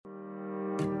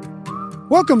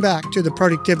Welcome back to the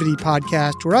Productivity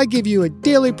Podcast, where I give you a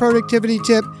daily productivity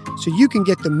tip so you can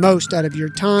get the most out of your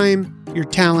time, your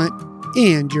talent,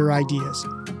 and your ideas.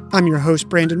 I'm your host,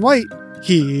 Brandon White.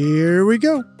 Here we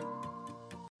go.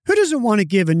 Who doesn't want to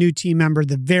give a new team member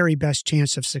the very best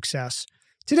chance of success?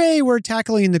 Today, we're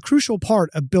tackling the crucial part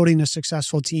of building a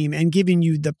successful team and giving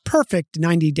you the perfect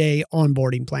 90-day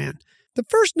onboarding plan. The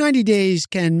first 90 days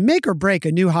can make or break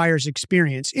a new hire's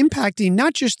experience, impacting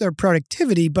not just their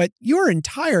productivity, but your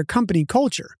entire company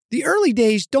culture. The early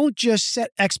days don't just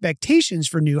set expectations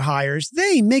for new hires,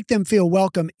 they make them feel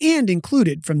welcome and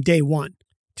included from day one.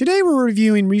 Today, we're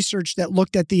reviewing research that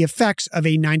looked at the effects of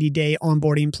a 90-day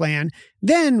onboarding plan.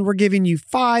 Then, we're giving you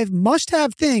 5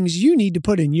 must-have things you need to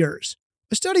put in yours.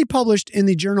 A study published in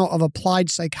the Journal of Applied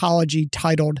Psychology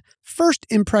titled First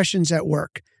Impressions at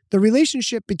Work: The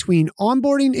Relationship Between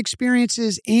Onboarding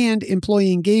Experiences and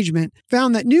Employee Engagement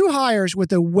found that new hires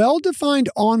with a well-defined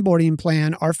onboarding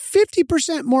plan are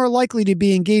 50% more likely to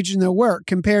be engaged in their work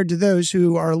compared to those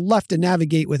who are left to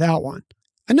navigate without one.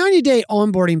 A 90-day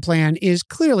onboarding plan is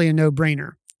clearly a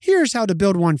no-brainer. Here's how to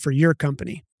build one for your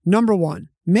company. Number 1,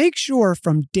 make sure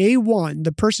from day one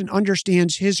the person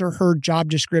understands his or her job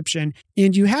description,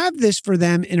 and you have this for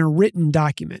them in a written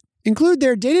document. Include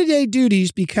their day-to-day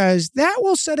duties because that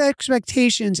will set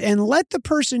expectations and let the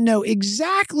person know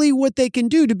exactly what they can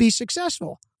do to be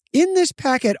successful. In this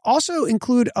packet, also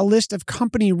include a list of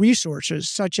company resources,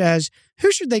 such as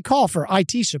who should they call for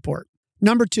IT support.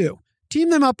 Number 2, team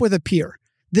them up with a peer.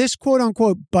 This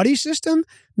quote-unquote buddy system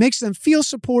makes them feel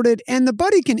supported, and the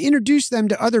buddy can introduce them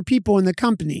to other people in the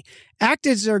company, act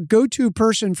as their go-to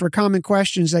person for common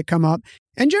questions that come up,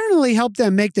 and generally help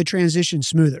them make the transition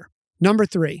smoother. Number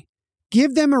 3,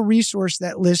 give them a resource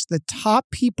that lists the top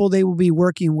people they will be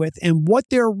working with and what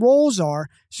their roles are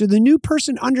so the new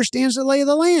person understands the lay of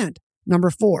the land. Number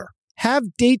 4,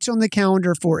 have dates on the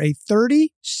calendar for a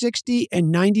 30, 60,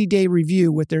 and 90-day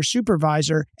review with their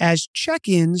supervisor as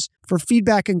check-ins for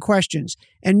feedback and questions.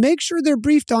 And make sure they're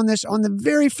briefed on this on the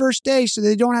very first day so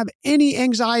they don't have any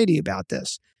anxiety about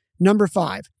this. Number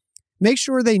 5, make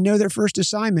sure they know their first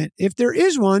assignment, if there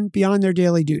is one, beyond their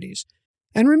daily duties.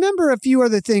 And remember a few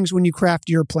other things when you craft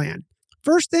your plan.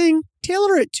 First thing,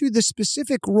 tailor it to the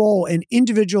specific role and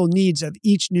individual needs of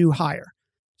each new hire.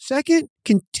 Second,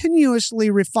 continuously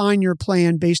refine your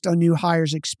plan based on new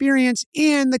hires' experience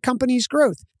and the company's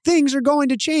growth. Things are going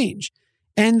to change.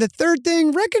 And the third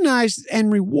thing, recognize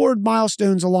and reward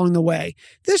milestones along the way.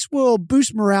 This will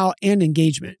boost morale and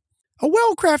engagement. A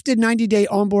well-crafted 90-day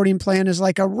onboarding plan is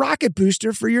like a rocket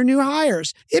booster for your new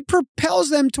hires. It propels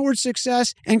them towards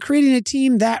success and creating a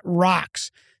team that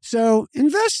rocks. So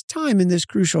invest time in this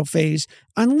crucial phase,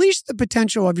 unleash the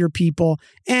potential of your people,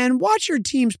 and watch your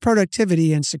team's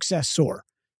productivity and success soar.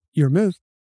 Your move.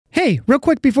 Hey, real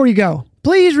quick before you go,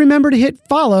 please remember to hit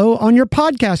follow on your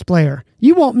podcast player.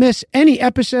 You won't miss any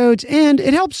episodes, and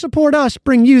it helps support us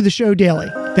bring you the show daily.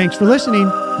 Thanks for listening.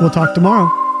 We'll talk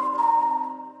tomorrow.